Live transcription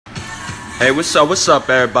Hey, what's up? What's up,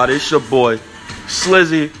 everybody? It's your boy,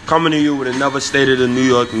 Slizzy, coming to you with another State of the New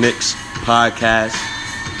York Knicks podcast,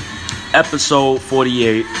 episode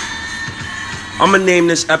 48. I'm going to name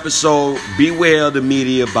this episode, Beware of the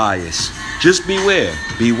Media Bias. Just beware.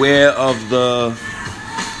 Beware of the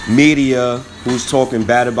media who's talking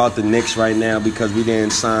bad about the Knicks right now because we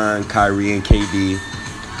didn't sign Kyrie and KD.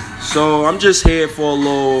 So I'm just here for a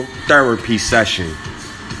little therapy session.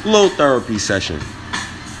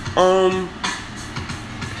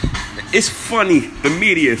 It's funny. The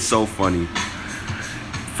media is so funny.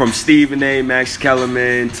 From Stephen A. Max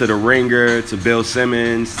Kellerman to The Ringer to Bill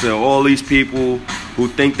Simmons to all these people who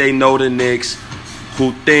think they know the Knicks,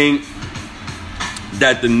 who think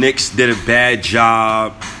that the Knicks did a bad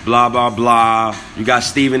job, blah, blah, blah. You got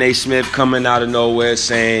Stephen A. Smith coming out of nowhere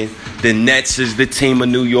saying the Nets is the team of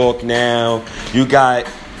New York now. You got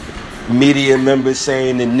media members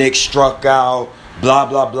saying the Knicks struck out, blah,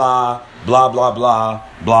 blah, blah, blah, blah, blah,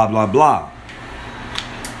 blah, blah, blah.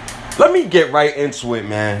 Let me get right into it,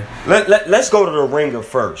 man. Let's go to The Ringer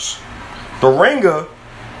first. The Ringer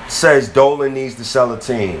says Dolan needs to sell a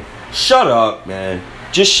team. Shut up, man.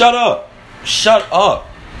 Just shut up. Shut up.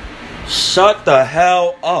 Shut the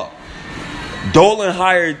hell up. Dolan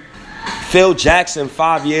hired Phil Jackson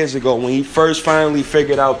 5 years ago when he first finally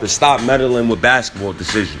figured out to stop meddling with basketball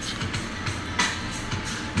decisions.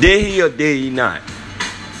 Did he or did he not?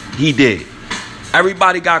 He did.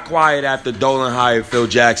 Everybody got quiet after Dolan hired Phil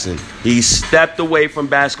Jackson. He stepped away from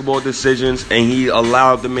basketball decisions and he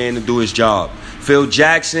allowed the man to do his job. Phil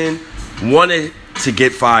Jackson wanted to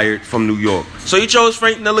get fired from New York, so he chose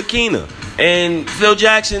Frank Ntilikina. And Phil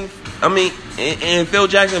Jackson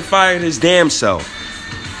fired his damn self.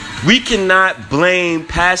 We cannot blame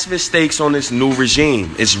past mistakes on this new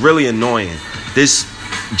regime. It's really annoying. This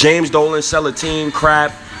James Dolan sell a team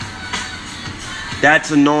crap,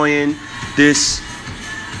 that's annoying. This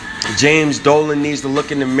James Dolan needs to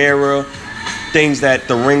look in the mirror, things that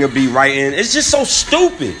the Ringer be writing. It's just so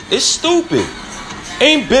stupid. It's stupid.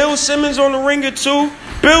 Ain't Bill Simmons on the Ringer too?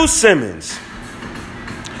 Bill Simmons.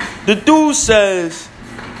 The dude says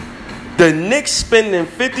the Knicks spending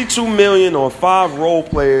 $52 million on 5 role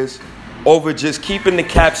players over just keeping the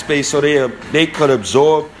cap space so they could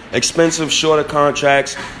absorb expensive shorter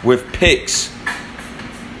contracts with picks.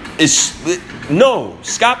 No,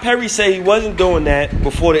 Scott Perry said he wasn't doing that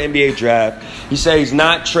before the NBA draft. He said he's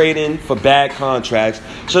not trading for bad contracts.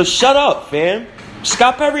 So shut up, fam.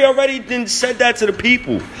 Scott Perry already said that to the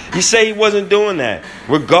people. He said he wasn't doing that.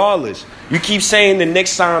 Regardless, you keep saying the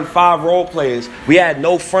Knicks signed 5 role players. We had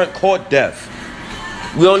no front court depth.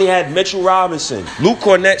 We only had Mitchell Robinson. Luke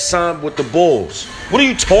Cornett signed with the Bulls. What are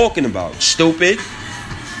you talking about, stupid?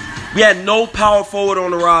 We had no power forward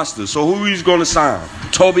on the roster. So who are you going to sign?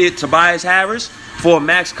 Tobias Harris for a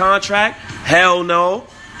max contract? Hell no.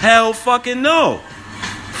 Hell fucking no.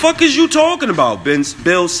 Fuck is you talking about,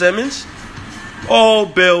 Bill Simmons? Oh,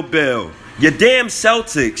 Bill. Your damn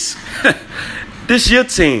Celtics. This your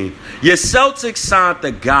team. Your Celtics signed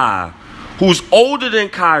the guy who's older than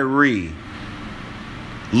Kyrie,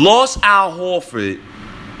 lost Al Horford,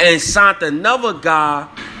 and signed another guy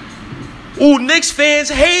who Knicks fans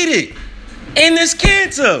hated. And this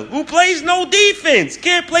Cantor, who plays no defense,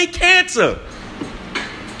 can't play Cantor.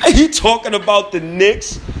 Are you talking about the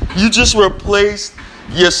Knicks? You just replaced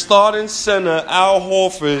your starting center, Al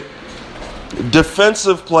Horford,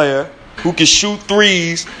 defensive player who can shoot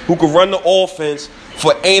threes, who can run the offense,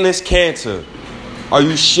 for Enes Kanter. Are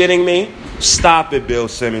you shitting me? Stop it, Bill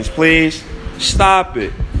Simmons, please. Stop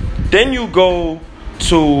it. Then you go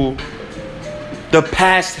to the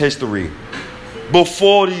past history.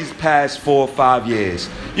 Before these past 4 or 5 years.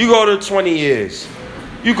 You go to 20 years.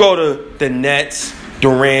 You go to the Nets,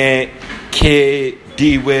 Durant, Kidd,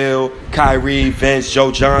 D-Will, Kyrie, Vince,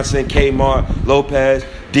 Joe Johnson, Kmart, Lopez,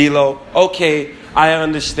 D'Lo. Okay, I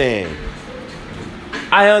understand.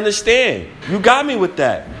 You got me with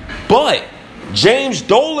that. But James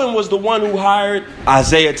Dolan was the one who hired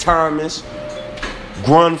Isaiah Thomas,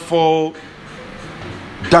 Grunfeld,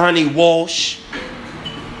 Donnie Walsh,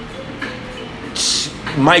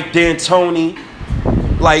 Mike D'Antoni.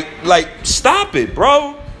 Like, stop it,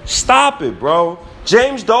 bro.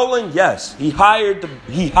 James Dolan, yes, he hired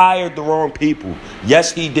the wrong people.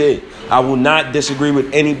 Yes, he did. I will not disagree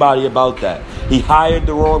with anybody about that. He hired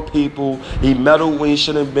the wrong people. He meddled when he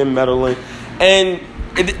shouldn't have been meddling. And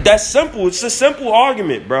that's simple. It's a simple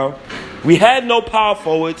argument, bro. We had no power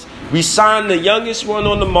forwards. We signed the youngest one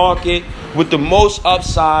on the market with the most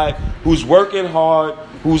upside, who's working hard,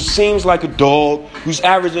 who seems like a dog, who's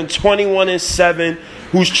averaging 21 and 7,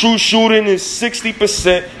 whose true shooting is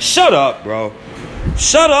 60%. Shut up, bro.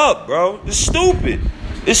 Shut up, bro. It's stupid.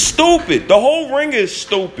 It's stupid. The whole ringer is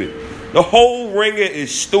stupid. The whole ringer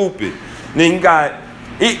is stupid. Then you got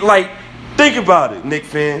it. Like, think about it, Knicks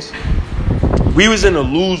fans. We was in a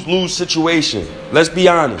lose-lose situation. Let's be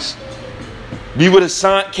honest. We would have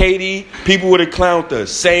signed KD. People would have clowned us.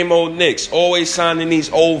 Same old Knicks. Always signing these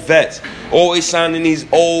old vets. Always signing these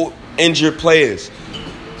old injured players.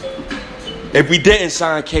 If we didn't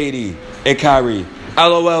sign KD and Kyrie,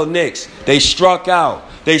 LOL Knicks. They struck out.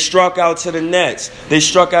 They struck out to the Nets. They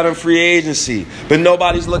struck out in free agency. But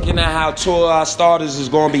nobody's looking at how two of our starters is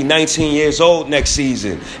going to be 19 years old next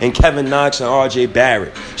season. And Kevin Knox and RJ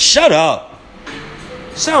Barrett. Shut up.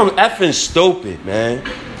 Sound effing stupid, man.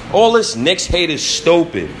 All this Knicks hate is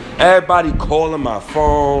stupid. Everybody calling my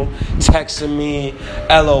phone, texting me,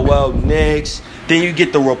 LOL Knicks. Then you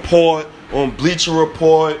get the report on Bleacher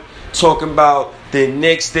Report talking about the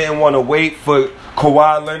Knicks didn't want to wait for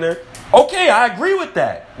Kawhi Leonard. Okay, I agree with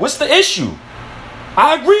that. What's the issue?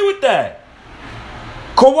 I agree with that.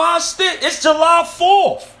 Kawhi still, it's July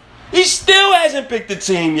 4th. He still hasn't picked the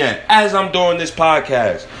team yet as I'm doing this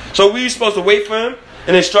podcast. So we supposed to wait for him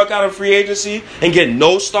and then struck out in free agency and get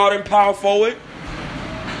no starting power forward?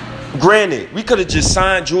 Granted, we could have just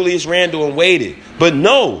signed Julius Randle and waited. But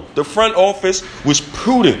no, the front office was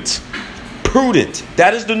prudent. Prudent.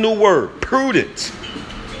 That is the new word. Prudent.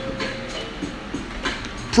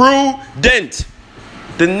 Prudent.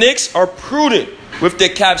 The Knicks are prudent with their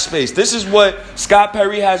cap space. This is what Scott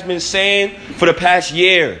Perry has been saying for the past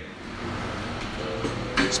year.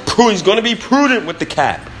 He's going to be prudent with the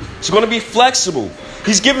cap. He's going to be flexible.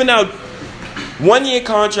 He's giving out 1-year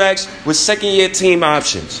contracts with second-year team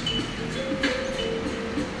options.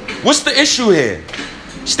 What's the issue here?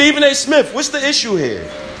 Stephen A. Smith, what's the issue here?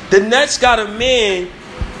 The Nets got a man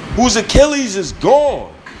whose Achilles is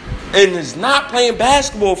gone and is not playing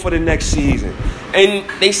basketball for the next season. And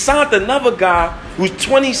they signed another guy who's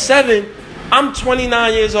 27. I'm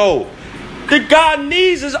 29 years old. The guy's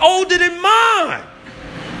knees is older than mine.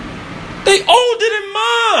 They older than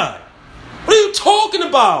mine. What are you talking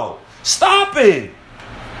about? Stop it.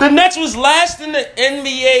 The Nets was last in the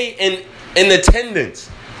NBA in attendance.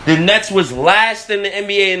 The Nets was last in the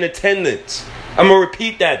NBA in attendance. I'm going to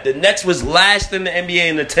repeat that. The Nets was last in the NBA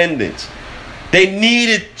in attendance. They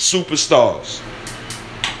needed superstars.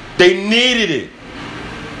 They needed it.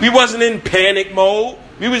 We wasn't in panic mode.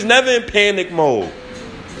 We was never in panic mode.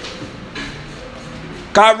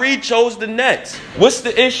 Kyrie chose the Nets. What's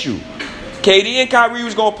the issue? KD and Kyrie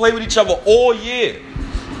was going to play with each other all year.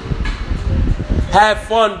 Have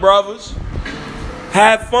fun, brothers.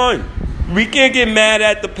 Have fun. We can't get mad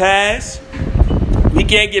at the past. We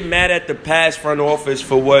can't get mad at the past front office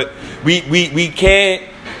for what we can't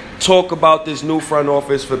talk about this new front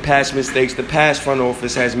office for past mistakes the past front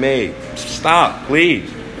office has made. Stop,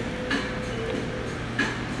 please.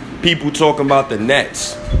 People talking about the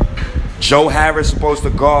Nets. Joe Harris is supposed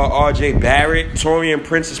to guard RJ Barrett. Taurean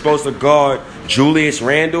Prince is supposed to guard Julius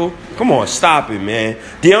Randle. Come on, stop it, man.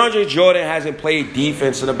 DeAndre Jordan hasn't played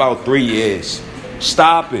defense in about 3 years.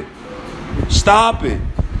 Stop it. Stop it.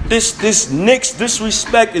 This Knicks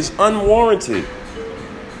disrespect is unwarranted.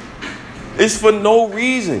 It's for no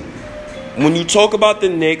reason. When you talk about the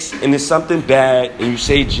Knicks and it's something bad and you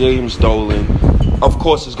say James Dolan, of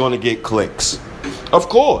course it's going to get clicks. Of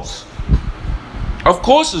course. Of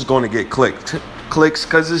course it's going to get clicks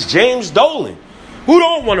because it's James Dolan. Who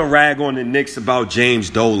don't want to rag on the Knicks about James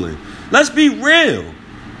Dolan? Let's be real.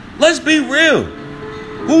 Let's be real.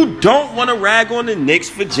 Who don't want to rag on the Knicks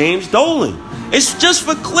for James Dolan? It's just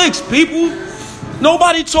for clicks, people.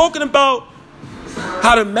 Nobody talking about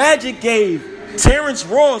how the Magic gave Terrence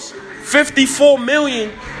Ross $54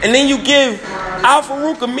 million, and then you give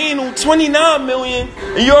Al-Farouq Aminu $29 million,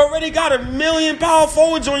 and you already got $1 million power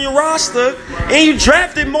forwards on your roster, and you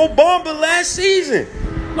drafted Mo Bamba last season.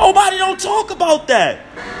 Nobody don't talk about that.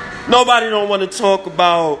 Nobody don't want to talk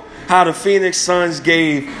about how the Phoenix Suns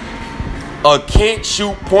gave a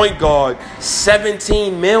can't-shoot point guard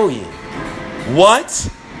 $17 million. What?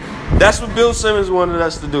 That's what Bill Simmons wanted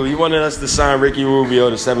us to do. He wanted us to sign Ricky Rubio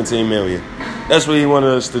to $17 million. That's what he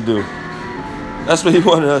wanted us to do. That's what he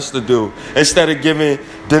wanted us to do. Instead of giving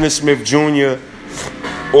Dennis Smith Jr.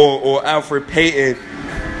 or Alfred Payton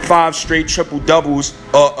 5 straight triple-doubles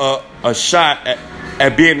a shot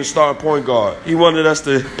at being the starting point guard. He wanted us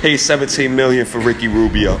to pay $17 million for Ricky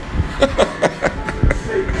Rubio.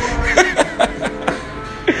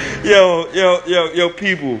 Yo,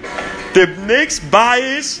 people. The Knicks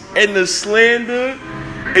bias and the slander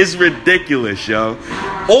is ridiculous, yo.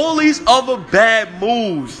 All these other bad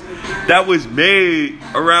moves that was made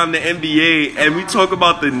around the NBA, and we talk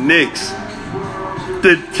about the Knicks.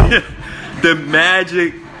 the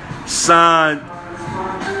Magic signed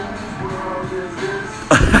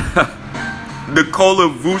Nikola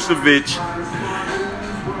Vucevic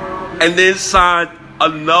and then signed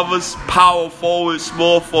another power forward,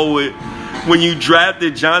 small forward, when you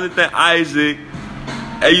drafted Jonathan Isaac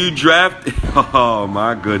and you drafted... Oh,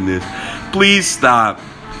 my goodness. Please stop.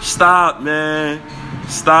 Stop, man.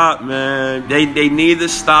 Stop, man. They need to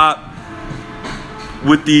stop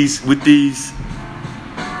with this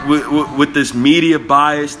media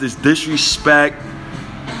bias, this disrespect.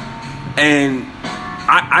 And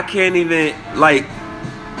I can't even, like...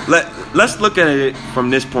 Let's look at it from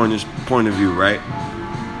this point of view, right?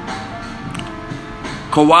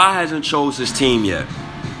 Kawhi hasn't chose his team yet.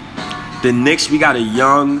 The Knicks, we got a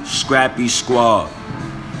young, scrappy squad.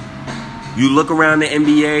 You look around the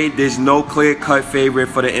NBA, there's no clear-cut favorite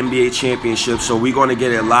for the NBA championship, so we're going to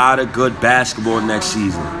get a lot of good basketball next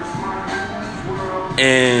season.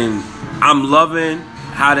 And I'm loving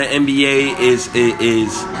how the NBA is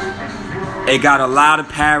it got a lot of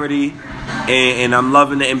parity, and I'm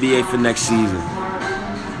loving the NBA for next season.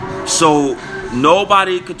 So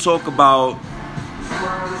nobody could talk about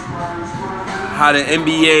how the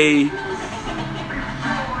NBA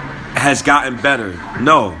has gotten better.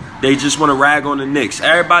 No, they just want to rag on the Knicks.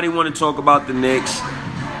 Everybody want to talk about the Knicks.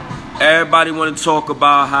 Everybody want to talk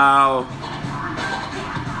about how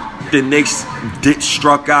the Knicks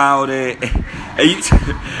struck out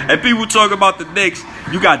and people talk about the Knicks.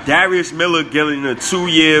 You got Darius Miller getting a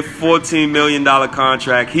 2-year, $14 million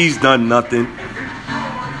contract. He's done nothing.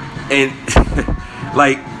 And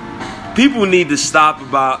like, people need to stop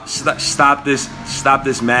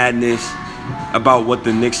this madness about what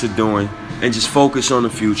the Knicks are doing and just focus on the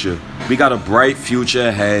future. We got a bright future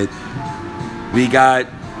ahead. We got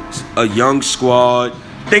a young squad.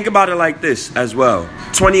 Think about it like this as well.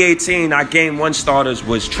 2018, our Game 1 starters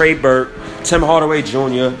was Trey Burke, Tim Hardaway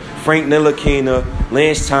Jr., Frank Ntilikina,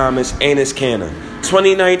 Lance Thomas, Enes Kanter.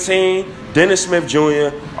 2019, Dennis Smith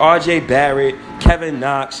Jr., R.J. Barrett, Kevin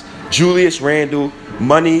Knox, Julius Randle,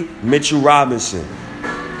 Money Mitchell Robinson.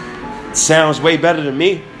 Sounds way better to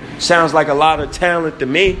me. Sounds like a lot of talent to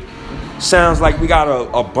me. Sounds like we got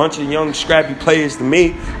a bunch of young, scrappy players to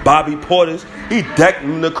me. Bobby Portis, he decked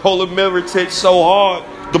Nikola Mirotic so hard,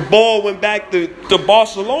 the ball went back to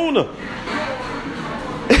Barcelona.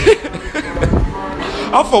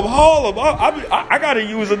 I'm from Harlem. I got to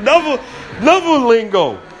use another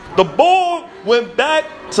lingo. The ball went back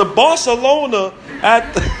to Barcelona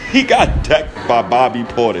he got decked by Bobby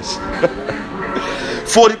Portis.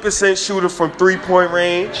 40% shooter from three-point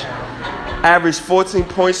range. Averaged 14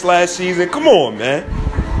 points last season. Come on, man.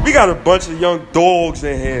 We got a bunch of young dogs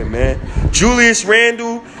in here, man. Julius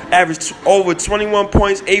Randle averaged over 21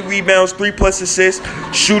 points, 8 rebounds, 3+ assists,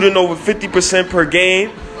 shooting over 50% per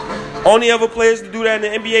game. Only other players to do that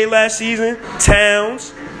in the NBA last season: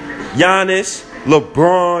 Towns, Giannis,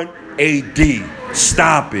 LeBron, AD.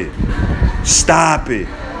 Stop it.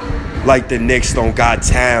 Like the Knicks don't got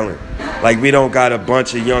talent. Like we don't got a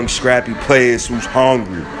bunch of young scrappy players who's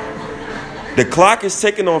hungry. The clock is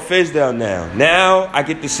ticking on Fizdale now. Now I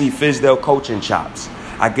get to see Fizdale coaching chops.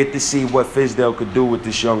 I get to see what Fizdale could do with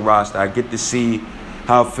this young roster. I get to see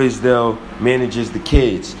how Fizdale manages the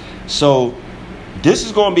kids. So this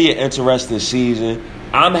is going to be an interesting season.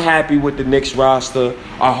 I'm happy with the Knicks roster.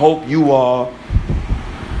 I hope you are.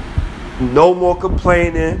 No more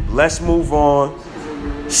complaining. Let's move on.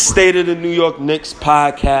 State of the New York Knicks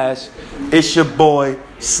podcast. It's your boy,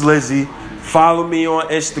 Slizzy. Follow me on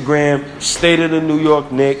Instagram, State of the New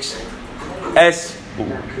York Knicks, SNYK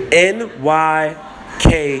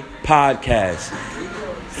Podcast.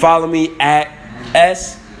 Follow me at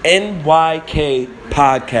SNYK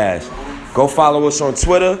Podcast. Go follow us on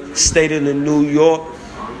Twitter, State of the New York.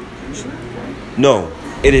 No,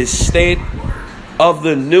 it is State of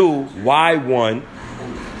the New Y1.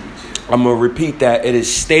 I'm going to repeat that. It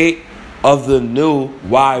is State of the New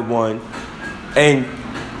Y1. And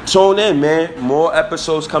tune in, man. More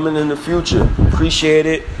episodes coming in the future. Appreciate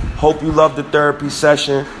it. Hope you love the therapy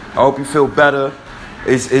session. I hope you feel better.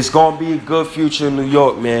 It's going to be a good future in New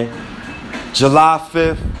York, man. July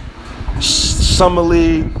 5th, Summer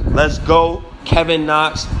League. Let's go. Kevin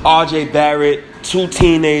Knox, R.J. Barrett, 2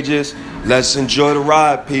 teenagers. Let's enjoy the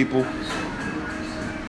ride, people.